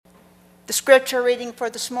The scripture reading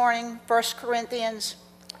for this morning, 1 Corinthians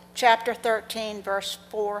chapter 13, verse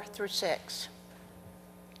 4 through 6.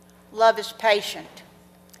 Love is patient.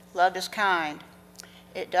 Love is kind.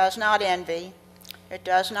 It does not envy. It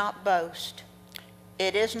does not boast.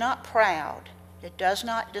 It is not proud. It does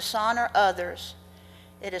not dishonor others.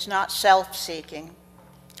 It is not self-seeking.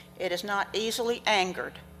 It is not easily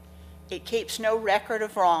angered. It keeps no record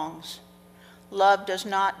of wrongs. Love does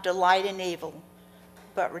not delight in evil,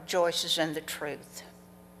 but rejoices in the truth.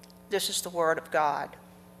 This is the word of God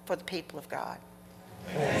for the people of God.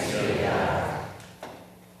 Thanks be to God.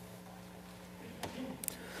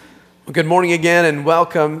 Well, good morning again, and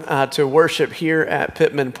welcome to worship here at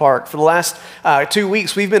Pittman Park. For the last 2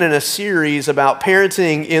 weeks, we've been in a series about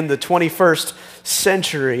parenting in the 21st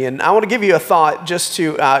century, and I want to give you a thought just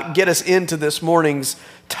to get us into this morning's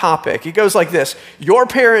topic. It goes like this: your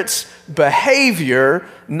parents' behavior,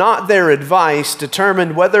 not their advice,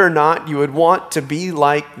 determined whether or not you would want to be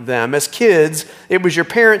like them. As kids, it was your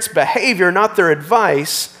parents' behavior, not their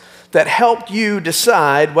advice, that helped you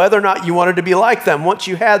decide whether or not you wanted to be like them once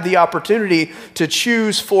you had the opportunity to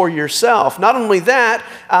choose for yourself. Not only that,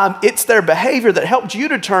 it's their behavior that helped you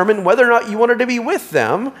determine whether or not you wanted to be with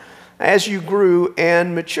them as you grew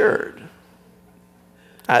and matured.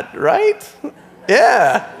 Right?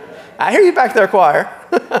 Yeah. I hear you back there, choir.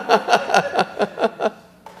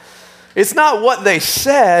 It's not what they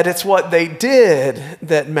said, it's what they did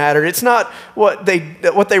that mattered. It's not what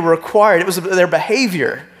they required, it was their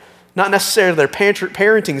behavior, not necessarily their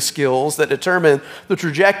parenting skills, that determine the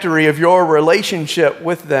trajectory of your relationship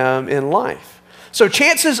with them in life. So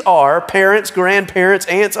chances are, parents, grandparents,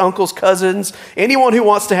 aunts, uncles, cousins, anyone who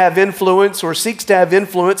wants to have influence or seeks to have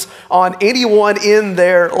influence on anyone in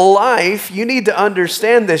their life, you need to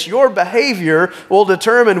understand this. Your behavior will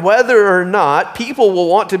determine whether or not people will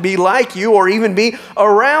want to be like you or even be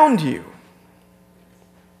around you.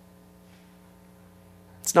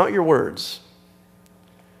 It's not your words.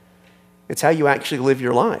 It's how you actually live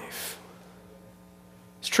your life.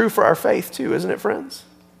 It's true for our faith too, isn't it, friends?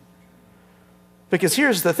 Because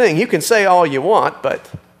here's the thing, you can say all you want,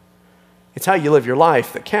 but it's how you live your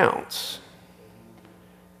life that counts.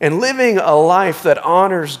 And living a life that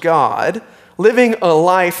honors God, living a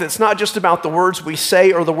life that's not just about the words we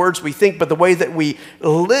say or the words we think, but the way that we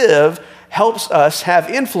live, helps us have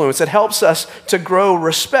influence. It helps us to grow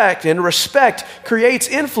respect, and respect creates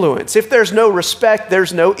influence. If there's no respect,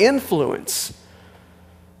 there's no influence.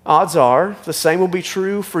 Odds are the same will be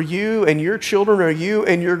true for you and your children, or you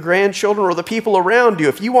and your grandchildren, or the people around you.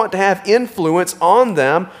 If you want to have influence on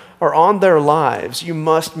them or on their lives, you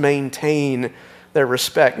must maintain their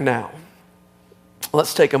respect now.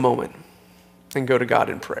 Let's take a moment and go to God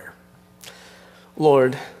in prayer.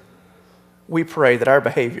 Lord, we pray that our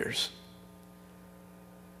behaviors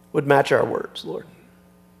would match our words, Lord.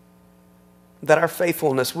 That our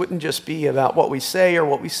faithfulness wouldn't just be about what we say or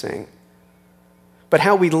what we sing, but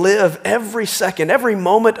how we live every second, every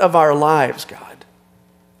moment of our lives, God.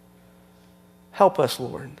 Help us,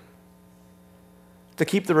 Lord, to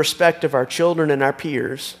keep the respect of our children and our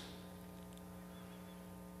peers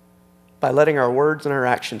by letting our words and our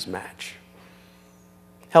actions match.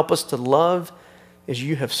 Help us to love as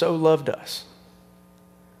you have so loved us.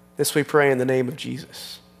 This we pray in the name of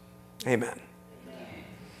Jesus. Amen.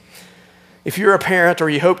 If you're a parent, or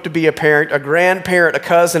you hope to be a parent, a grandparent, a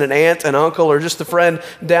cousin, an aunt, an uncle, or just a friend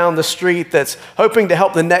down the street that's hoping to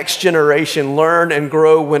help the next generation learn and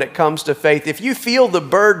grow when it comes to faith, if you feel the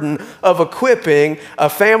burden of equipping a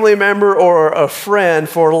family member or a friend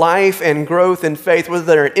for life and growth in faith, whether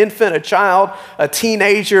they're an infant, a child, a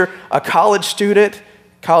teenager, a college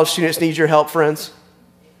students need your help, friends.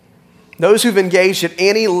 Those who've engaged at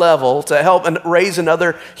any level to help and raise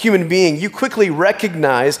another human being, you quickly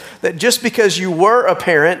recognize that just because you were a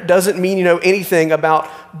parent doesn't mean you know anything about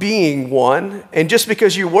being one. And just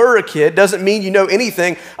because you were a kid doesn't mean you know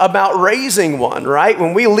anything about raising one, right?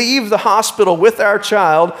 When we leave the hospital with our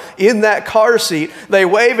child in that car seat, they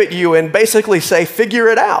wave at you and basically say, "Figure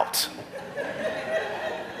it out."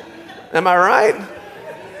 Am I right?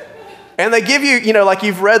 And they give you, like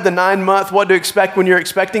you've read the 9-month What to Expect When You're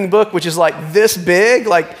Expecting book, which is like this big.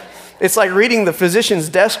 Like, it's like reading the physician's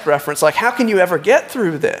desk reference. Like, how can you ever get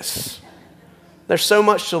through this? There's so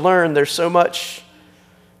much to learn. There's so much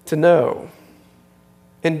to know.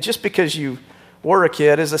 And just because you were a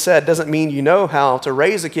kid, as I said, doesn't mean you know how to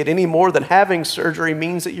raise a kid any more than having surgery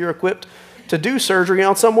means that you're equipped to do surgery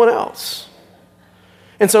on someone else.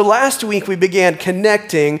 And so last week we began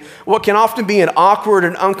connecting what can often be an awkward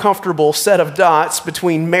and uncomfortable set of dots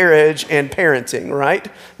between marriage and parenting, right?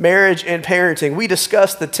 Marriage and parenting. We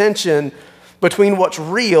discussed the tension between what's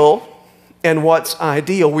real and what's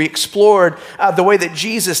ideal. We explored the way that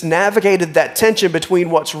Jesus navigated that tension between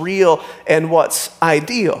what's real and what's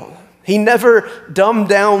ideal. He never dumbed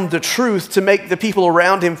down the truth to make the people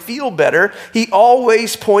around him feel better. He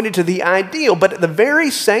always pointed to the ideal. But at the very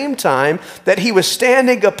same time that he was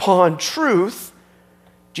standing upon truth,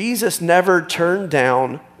 Jesus never turned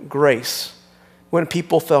down grace when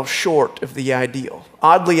people fell short of the ideal.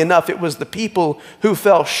 Oddly enough, it was the people who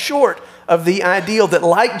fell short of the ideal that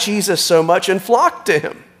liked Jesus so much and flocked to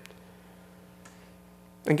him.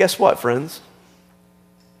 And guess what, friends?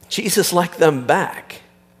 Jesus liked them back.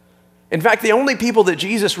 In fact, the only people that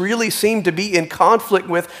Jesus really seemed to be in conflict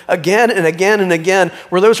with again and again and again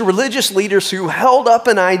were those religious leaders who held up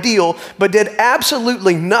an ideal but did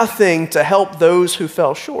absolutely nothing to help those who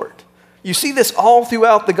fell short. You see this all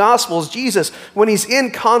throughout the Gospels. Jesus, when he's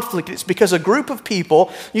in conflict, it's because a group of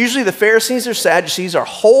people, usually the Pharisees or Sadducees, are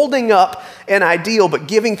holding up an ideal but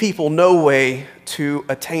giving people no way to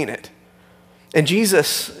attain it. And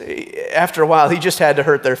Jesus, after a while, he just had to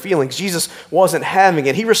hurt their feelings. Jesus wasn't having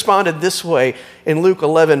it. He responded this way in Luke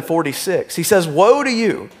 11:46. He says, "Woe to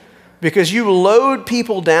you, because you load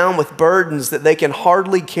people down with burdens that they can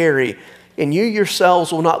hardly carry, and you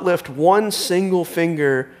yourselves will not lift one single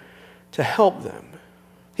finger to help them."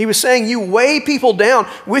 He was saying you weigh people down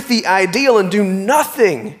with the ideal and do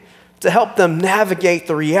nothing to help them navigate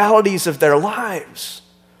the realities of their lives.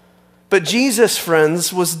 But Jesus,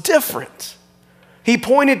 friends, was different. He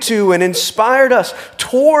pointed to and inspired us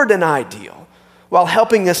toward an ideal while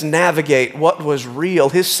helping us navigate what was real.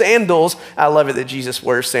 His sandals, I love it that Jesus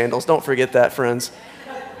wears sandals. Don't forget that, friends.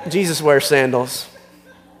 Jesus wears sandals.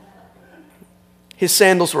 His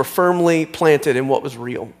sandals were firmly planted in what was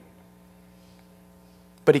real.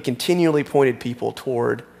 But he continually pointed people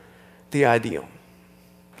toward the ideal.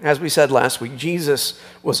 As we said last week, Jesus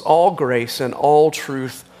was all grace and all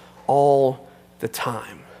truth all the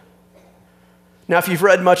time. Now, if you've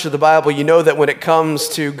read much of the Bible, you know that when it comes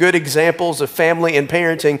to good examples of family and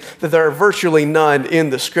parenting, that there are virtually none in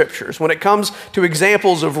the scriptures. When it comes to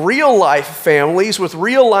examples of real life families with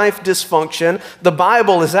real life dysfunction, the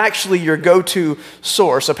Bible is actually your go-to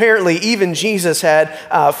source. Apparently, even Jesus had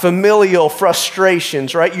familial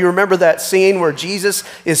frustrations, right? You remember that scene where Jesus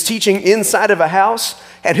is teaching inside of a house,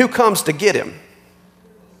 and who comes to get him?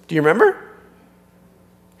 Do you remember?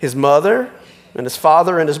 His mother and his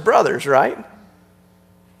father and his brothers, right?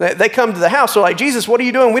 They come to the house. They're like, "Jesus, what are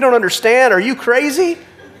you doing? We don't understand. Are you crazy?"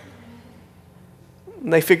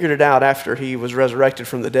 And they figured it out after he was resurrected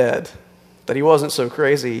from the dead, that he wasn't so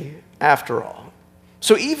crazy after all.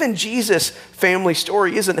 So even Jesus' family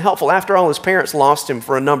story isn't helpful. After all, his parents lost him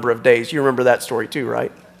for a number of days. You remember that story too,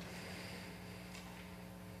 right?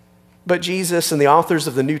 But Jesus and the authors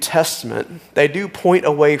of the New Testament, they do point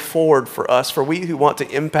a way forward for us, for we who want to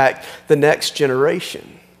impact the next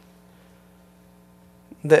generation.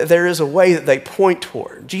 There is a way that they point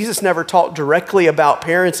toward. Jesus never talked directly about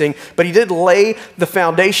parenting, but he did lay the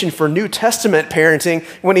foundation for New Testament parenting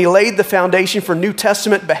when he laid the foundation for New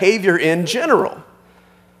Testament behavior in general.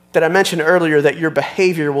 That I mentioned earlier that your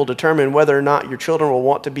behavior will determine whether or not your children will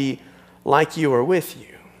want to be like you or with you.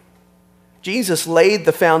 Jesus laid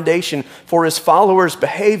the foundation for his followers'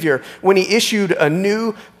 behavior when he issued a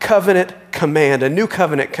new covenant command,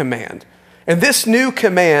 And this new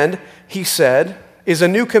command, he said, is a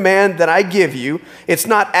new command that I give you. It's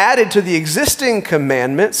not added to the existing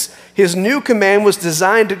commandments. His new command was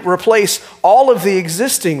designed to replace all of the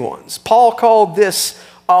existing ones. Paul called this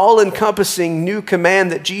all-encompassing new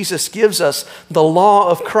command that Jesus gives us the law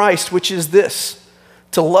of Christ, which is this: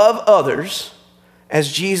 to love others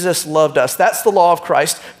as Jesus loved us. That's the law of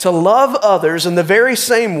Christ, to love others in the very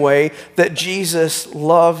same way that Jesus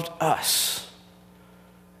loved us.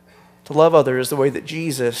 To love others the way that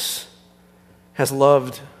Jesus has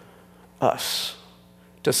loved us,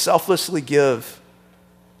 to selflessly give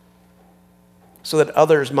so that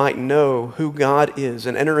others might know who God is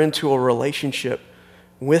and enter into a relationship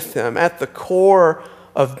with them. At the core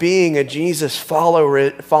of being a Jesus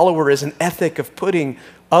follower is an ethic of putting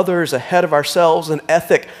others ahead of ourselves, an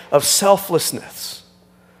ethic of selflessness.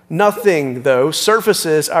 Nothing, though,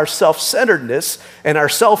 surfaces our self-centeredness and our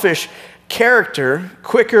selfish character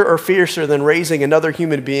quicker or fiercer than raising another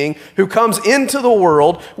human being who comes into the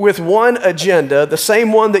world with one agenda, the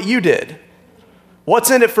same one that you did. What's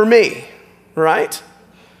in it for me, right?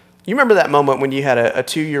 You remember that moment when you had a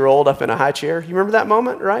 2-year-old up in a high chair? You remember that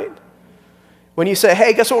moment, right? When you say,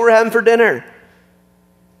 "Hey, guess what we're having for dinner?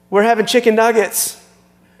 We're having chicken nuggets."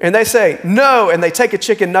 And they say, "No," and they take a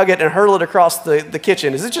chicken nugget and hurl it across the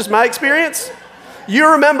kitchen. Is it just my experience?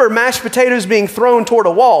 You remember mashed potatoes being thrown toward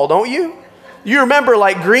a wall, don't you? You remember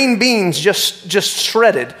like green beans just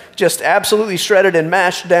shredded, just absolutely shredded and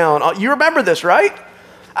mashed down. You remember this, right?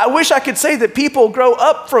 I wish I could say that people grow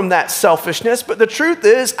up from that selfishness, but the truth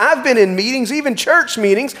is I've been in meetings, even church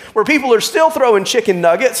meetings, where people are still throwing chicken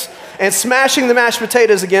nuggets and smashing the mashed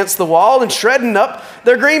potatoes against the wall and shredding up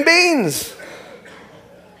their green beans.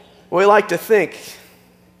 We like to think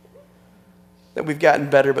that we've gotten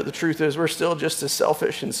better, but the truth is we're still just as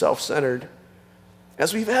selfish and self-centered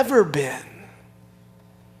as we've ever been.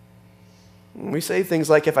 We say things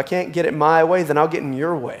like, if I can't get it my way, then I'll get in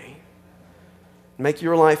your way. Make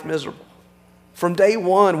your life miserable. From day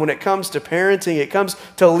one, when it comes to parenting, it comes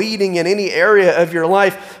to leading in any area of your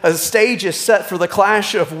life, a stage is set for the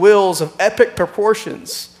clash of wills of epic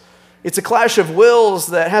proportions. It's a clash of wills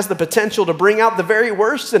that has the potential to bring out the very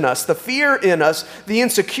worst in us, the fear in us, the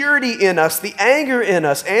insecurity in us, the anger in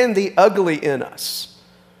us, and the ugly in us.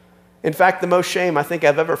 In fact, the most shame I think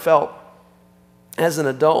I've ever felt as an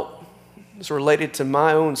adult is related to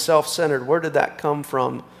my own self-centered, where did that come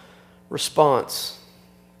from, response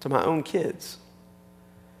to my own kids.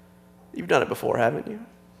 You've done it before, haven't you?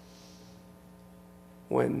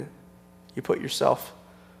 When you put yourself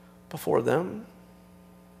before them.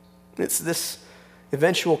 It's this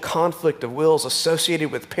eventual conflict of wills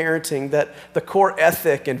associated with parenting that the core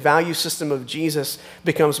ethic and value system of Jesus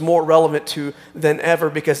becomes more relevant to than ever,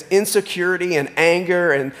 because insecurity and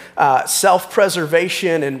anger and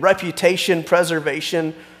self-preservation and reputation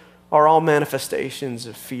preservation are all manifestations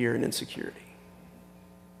of fear and insecurity.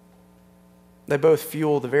 They both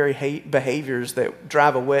fuel the very behaviors that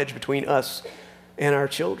drive a wedge between us and our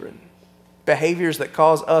children. Behaviors that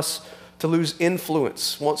cause us to lose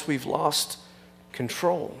influence once we've lost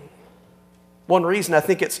control. One reason I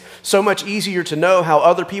think it's so much easier to know how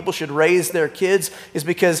other people should raise their kids is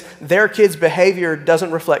because their kids' behavior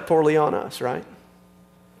doesn't reflect poorly on us, right?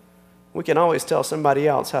 We can always tell somebody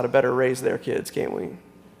else how to better raise their kids, can't we?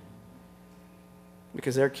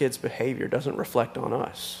 Because their kids' behavior doesn't reflect on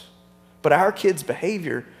us. But our kids'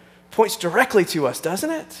 behavior points directly to us,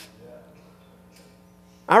 doesn't it?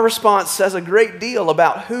 Our response says a great deal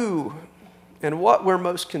about who and what we're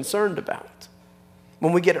most concerned about.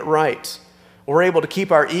 When we get it right, we're able to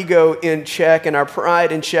keep our ego in check and our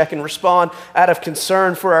pride in check and respond out of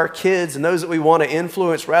concern for our kids and those that we want to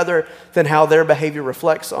influence rather than how their behavior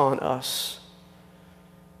reflects on us.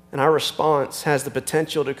 And our response has the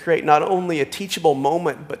potential to create not only a teachable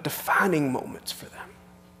moment, but defining moments for them.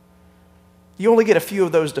 You only get a few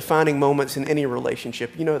of those defining moments in any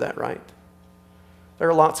relationship. You know that, right? There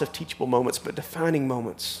are lots of teachable moments, but defining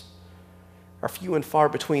moments are few and far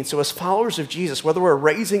between. So as followers of Jesus, whether we're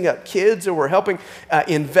raising up kids or we're helping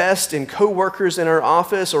invest in coworkers in our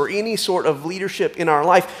office or any sort of leadership in our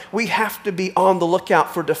life, we have to be on the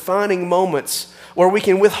lookout for defining moments where we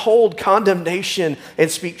can withhold condemnation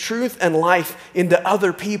and speak truth and life into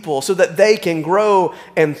other people so that they can grow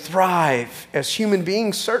and thrive as human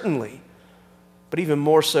beings, certainly, but even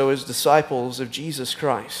more so as disciples of Jesus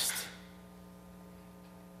Christ.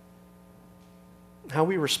 How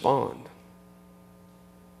we respond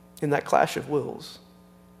in that clash of wills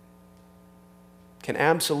can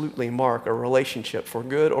absolutely mark a relationship for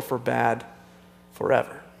good or for bad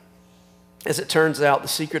forever. As it turns out, the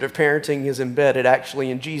secret of parenting is embedded actually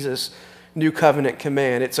in Jesus' new covenant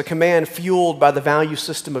command. It's a command fueled by the value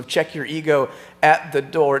system of check your ego at the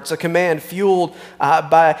door. It's a command fueled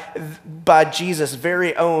by Jesus'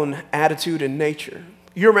 very own attitude and nature.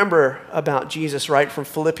 You remember about Jesus, right, from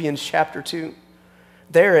Philippians chapter 2?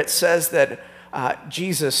 There it says that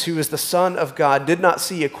Jesus, who is the Son of God, did not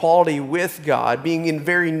see equality with God, being in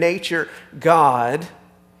very nature God.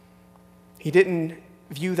 He didn't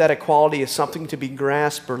view that equality as something to be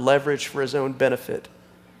grasped or leveraged for his own benefit.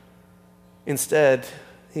 Instead,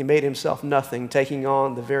 he made himself nothing, taking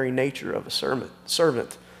on the very nature of a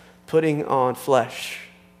servant, putting on flesh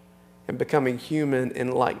and becoming human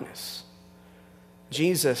in likeness.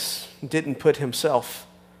 Jesus didn't put himself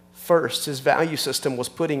first. His value system was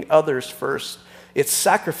putting others first. It's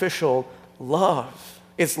sacrificial love.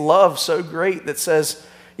 It's love so great that says,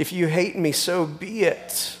 if you hate me, so be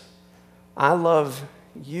it. I love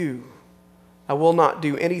you. I will not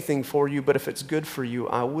do anything for you, but if it's good for you,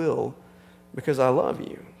 I will, because I love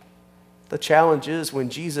you. The challenge is when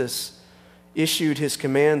Jesus issued his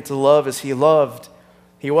command to love as he loved,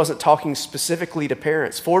 he wasn't talking specifically to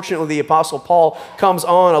parents. Fortunately, the Apostle Paul comes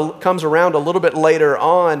around a little bit later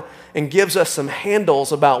on and gives us some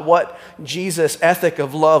handles about what Jesus' ethic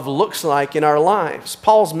of love looks like in our lives.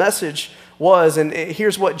 Paul's message was, and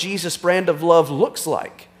here's what Jesus' brand of love looks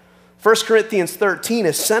like. 1 Corinthians 13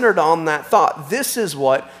 is centered on that thought. This is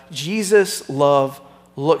what Jesus' love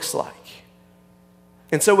looks like.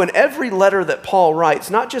 And so in every letter that Paul writes,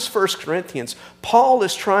 not just 1 Corinthians, Paul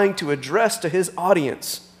is trying to address to his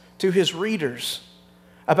audience, to his readers,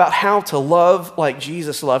 about how to love like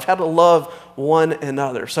Jesus loved, how to love one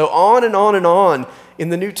another. So on and on and on in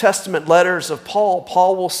the New Testament letters of Paul,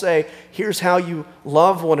 Paul will say, here's how you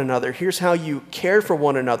love one another. Here's how you care for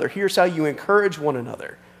one another. Here's how you encourage one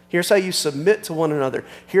another. Here's how you submit to one another.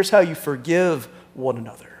 Here's how you forgive one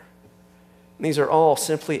another. And these are all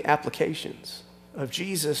simply applications of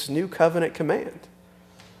Jesus' new covenant command.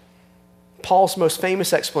 Paul's most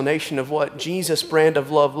famous explanation of what Jesus' brand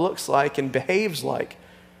of love looks like and behaves like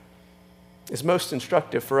is most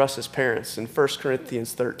instructive for us as parents in 1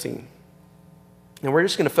 Corinthians 13. And we're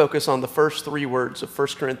just going to focus on the first 3 words of 1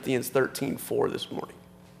 Corinthians 13:4 this morning.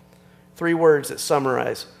 3 words that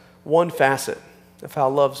summarize one facet of how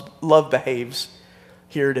love behaves.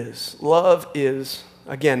 Here it is. Love is,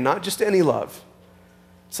 again, not just any love.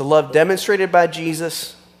 It's a love demonstrated by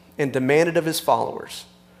Jesus and demanded of his followers,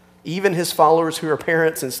 even his followers who are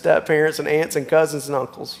parents and step-parents and aunts and cousins and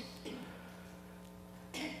uncles.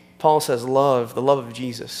 Paul says love, the love of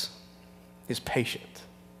Jesus, is patient.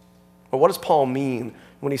 But what does Paul mean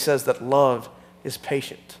when he says that love is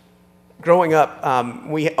patient? Growing up,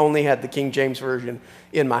 we only had the King James Version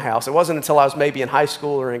in my house. It wasn't until I was maybe in high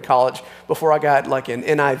school or in college before I got like an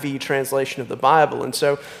NIV translation of the Bible. And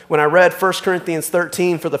so when I read 1 Corinthians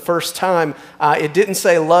 13 for the first time, it didn't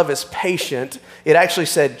say love is patient. It actually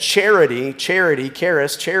said charity,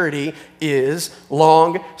 charis, charity is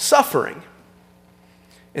long-suffering.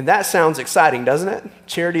 And that sounds exciting, doesn't it?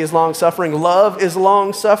 Charity is long-suffering. Love is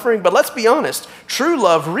long-suffering. But let's be honest. True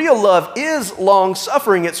love, real love is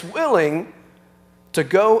long-suffering. It's willing to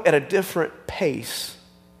go at a different pace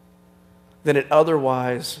than it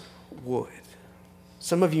otherwise would.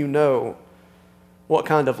 Some of you know what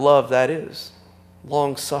kind of love that is.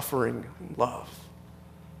 Long-suffering love.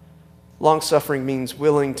 Long-suffering means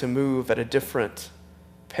willing to move at a different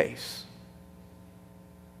pace.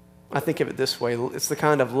 I think of it this way. It's the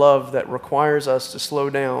kind of love that requires us to slow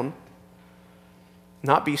down,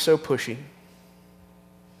 not be so pushy,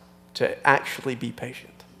 to actually be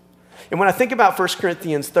patient. And when I think about 1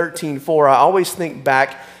 Corinthians 13:4, I always think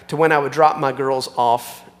back to when I would drop my girls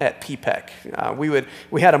off at PPEC.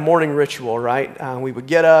 We had a morning ritual, right? We would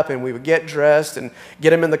get up and we would get dressed and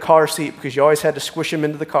get them in the car seat because you always had to squish them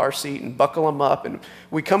into the car seat and buckle them up. And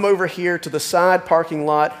we come over here to the side parking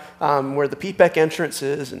lot where the PPEC entrance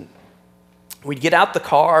is, and we'd get out the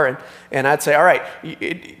car and I'd say, all right,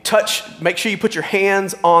 make sure you put your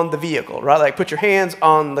hands on the vehicle, right? Like put your hands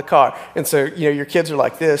on the car. And so, your kids are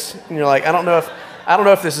like this and you're like, I don't know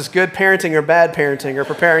if this is good parenting or bad parenting or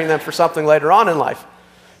preparing them for something later on in life.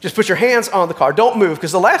 Just put your hands on the car. Don't move,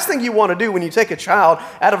 because the last thing you want to do when you take a child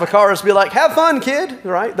out of a car is be like, have fun, kid,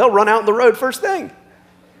 right? They'll run out in the road first thing.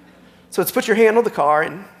 So it's put your hand on the car,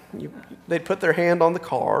 and they'd put their hand on the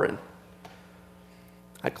car, and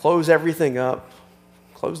I'd close everything up,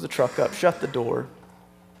 close the truck up, shut the door,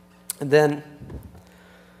 and then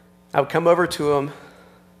I would come over to them,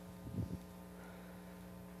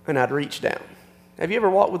 and I'd reach down. Have you ever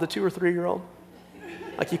walked with a 2 or 3-year-old?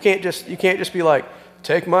 Like you can't just be like,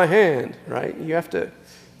 take my hand, right? You have to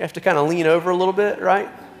kind of lean over a little bit, right?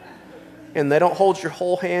 And they don't hold your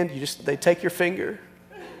whole hand. They take your finger,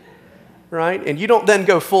 right? And you don't then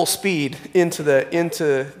go full speed into the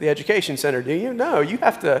education center, do you? No, you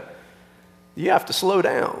have to slow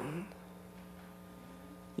down.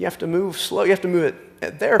 You have to move slow. You have to move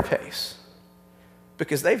at their pace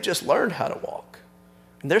because they've just learned how to walk.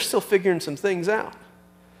 And they're still figuring some things out.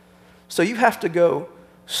 So you have to go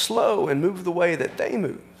slow and move the way that they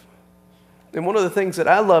move. And one of the things that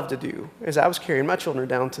I love to do is I was carrying my children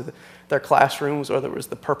down to their classrooms, whether it was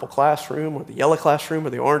the purple classroom or the yellow classroom or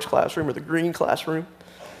the orange classroom or the green classroom,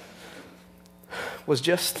 was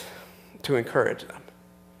just to encourage them,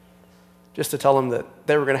 just to tell them that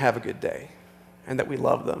they were going to have a good day and that we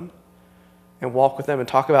love them and walk with them and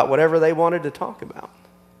talk about whatever they wanted to talk about.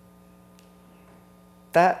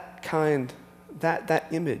 That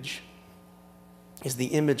image is the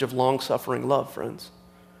image of long-suffering love, friends.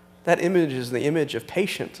 That image is the image of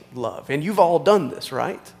patient love. And you've all done this,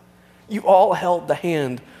 right? You've all held the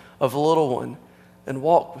hand of a little one and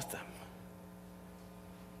walked with them.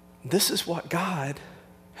 This is what God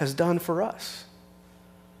has done for us.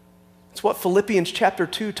 It's what Philippians chapter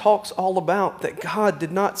 2 talks all about, that God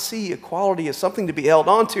did not see equality as something to be held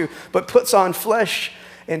onto, but puts on flesh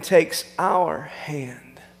and takes our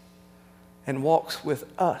hand and walks with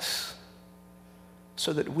us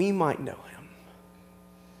so that we might know him.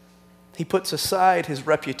 He puts aside his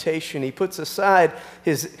reputation. He puts aside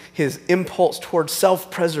his impulse towards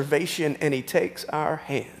self-preservation, and he takes our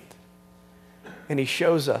hand. And he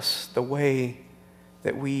shows us the way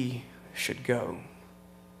that we should go.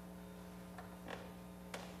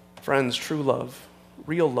 Friends, true love,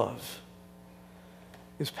 real love,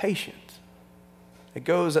 is patient. It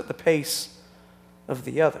goes at the pace of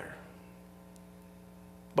the other.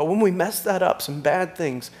 But when we mess that up, some bad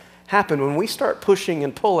things happen. When we start pushing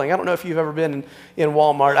and pulling, I don't know if you've ever been in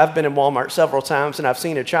Walmart. I've been in Walmart several times, and I've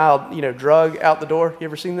seen a child, drug out the door. You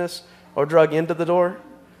ever seen this? Or drug into the door?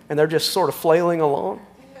 And they're just sort of flailing along.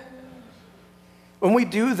 When we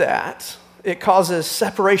do that, it causes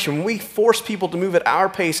separation. When we force people to move at our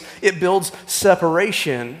pace, it builds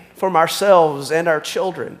separation from ourselves and our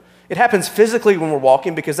children. It happens physically when we're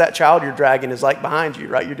walking because that child you're dragging is like behind you,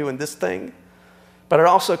 right? You're doing this thing. But it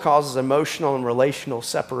also causes emotional and relational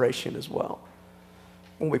separation as well.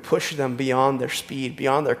 When we push them beyond their speed,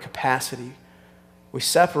 beyond their capacity, we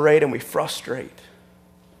separate and we frustrate.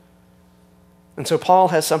 And so Paul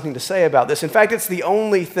has something to say about this. In fact, it's the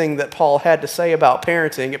only thing that Paul had to say about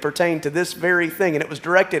parenting. It pertained to this very thing, and it was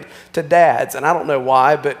directed to dads. And I don't know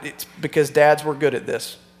why, but it's because dads were good at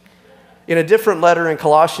this. In a different letter in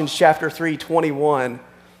Colossians chapter 3:21,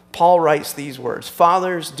 Paul writes these words,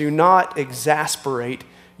 "Fathers, do not exasperate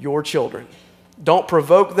your children. Don't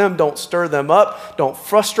provoke them, don't stir them up, don't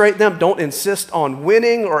frustrate them, don't insist on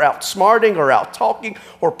winning or outsmarting or out-talking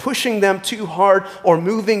or pushing them too hard or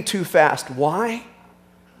moving too fast." Why?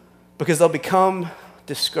 Because they'll become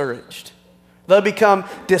discouraged. They'll become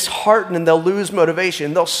disheartened and they'll lose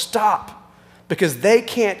motivation. They'll stop because they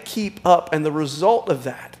can't keep up, and the result of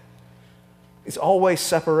that is always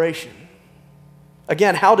separation.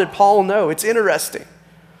 Again, how did Paul know? It's interesting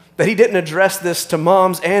that he didn't address this to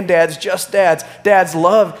moms and dads, just dads. Dads,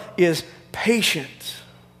 love is patient.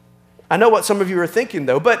 I know what some of you are thinking,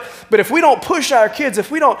 though, but if we don't push our kids,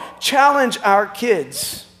 if we don't challenge our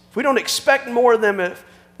kids, if we don't expect more of them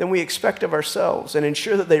than we expect of ourselves and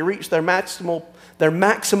ensure that they reach their maximum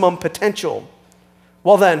potential,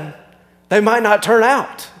 well then, they might not turn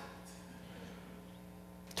out.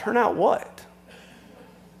 Turn out what?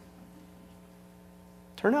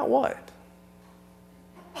 Turn out what?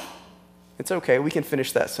 It's okay, we can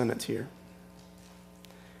finish that sentence here.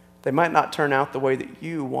 They might not turn out the way that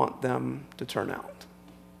you want them to turn out.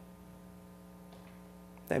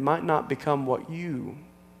 They might not become what you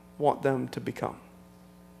want them to become.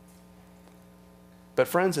 But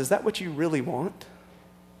friends, is that what you really want?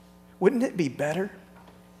 Wouldn't it be better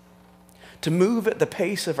to move at the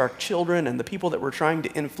pace of our children and the people that we're trying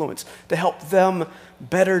to influence, to help them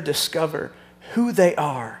better discover who they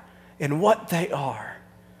are and what they are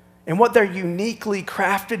and what they're uniquely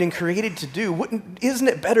crafted and created to do? Isn't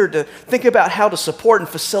it better to think about how to support and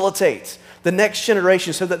facilitate the next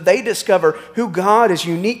generation so that they discover who God is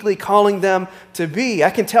uniquely calling them to be?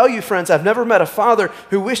 I can tell you, friends, I've never met a father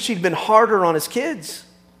who wished he'd been harder on his kids.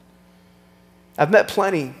 I've met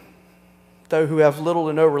plenty, though, who have little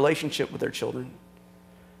to no relationship with their children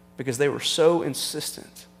because they were so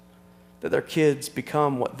insistent that their kids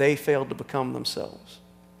become what they failed to become themselves.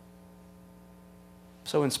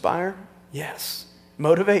 So inspire? Yes.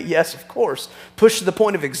 Motivate? Yes, of course. Push to the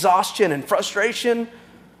point of exhaustion and frustration?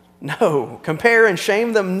 No. Compare and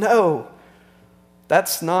shame them? No.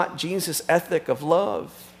 That's not Jesus' ethic of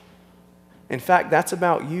love. In fact, that's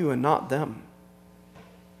about you and not them.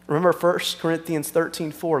 Remember 1 Corinthians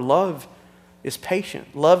 13:4, love is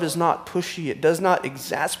patient. Love is not pushy. It does not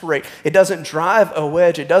exasperate. It doesn't drive a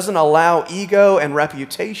wedge. It doesn't allow ego and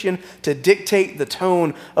reputation to dictate the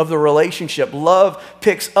tone of the relationship. Love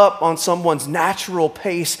picks up on someone's natural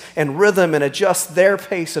pace and rhythm and adjusts their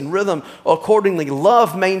pace and rhythm accordingly.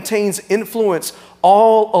 Love maintains influence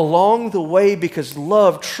all along the way because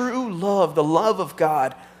love, true love, the love of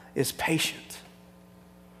God, is patient.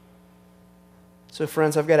 So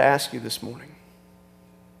friends, I've got to ask you this morning,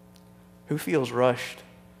 who feels rushed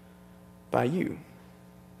by you?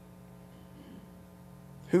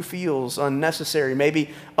 Who feels unnecessary,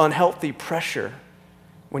 maybe unhealthy pressure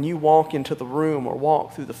when you walk into the room or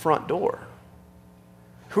walk through the front door?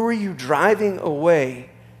 Who are you driving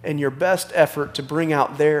away in your best effort to bring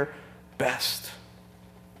out their best?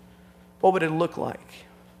 What would it look like?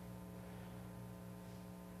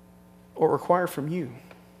 Or require from you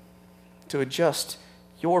to adjust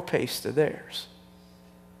your pace to theirs?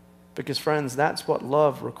 Because, friends, that's what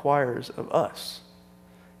love requires of us.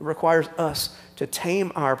 It requires us to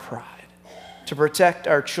tame our pride, to protect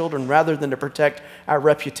our children rather than to protect our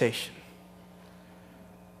reputation.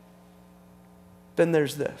 Then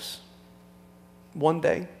there's this. One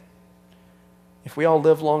day, if we all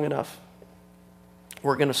live long enough,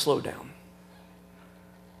 we're going to slow down.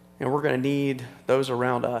 And we're going to need those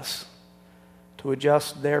around us to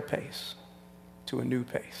adjust their pace to a new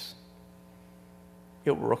pace.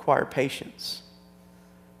 It will require patience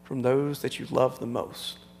from those that you love the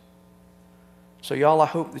most. So y'all, I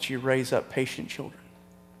hope that you raise up patient children.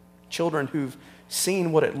 Children who've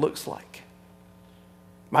seen what it looks like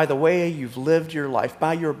by the way you've lived your life,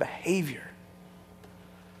 by your behavior,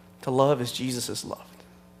 to love as Jesus has loved.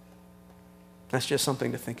 That's just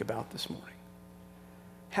something to think about this morning.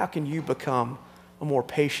 How can you become a more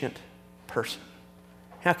patient person?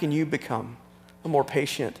 How can you become a more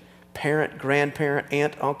patient parent, grandparent,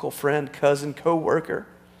 aunt, uncle, friend, cousin, co-worker,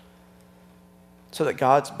 so that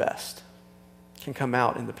God's best can come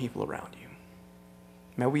out in the people around you?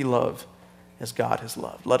 May we love as God has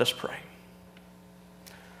loved. Let us pray.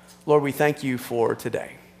 Lord, we thank you for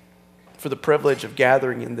today, for the privilege of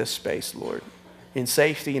gathering in this space, Lord, in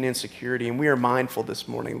safety and in security. And we are mindful this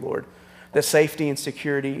morning, Lord, that safety and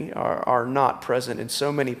security are not present in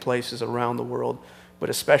so many places around the world, but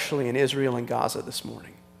especially in Israel and Gaza this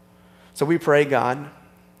morning. So we pray, God,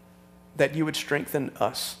 that you would strengthen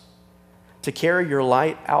us to carry your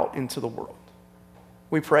light out into the world.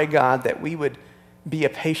 We pray, God, that we would be a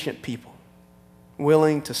patient people,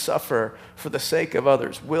 willing to suffer for the sake of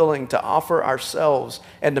others, willing to offer ourselves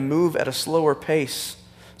and to move at a slower pace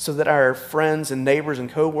so that our friends and neighbors and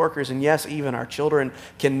co-workers, and yes, even our children,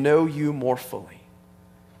 can know you more fully.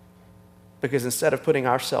 Because instead of putting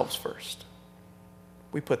ourselves first,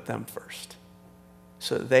 we put them first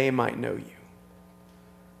so that they might know you.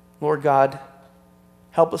 Lord God,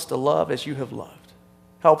 help us to love as you have loved.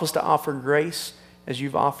 Help us to offer grace as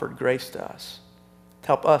you've offered grace to us.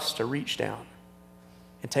 Help us to reach down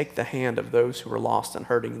and take the hand of those who are lost and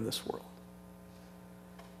hurting in this world,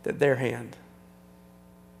 that their hand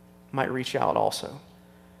might reach out also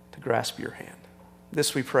to grasp your hand.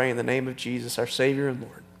 This we pray in the name of Jesus, our Savior and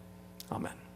Lord. Amen.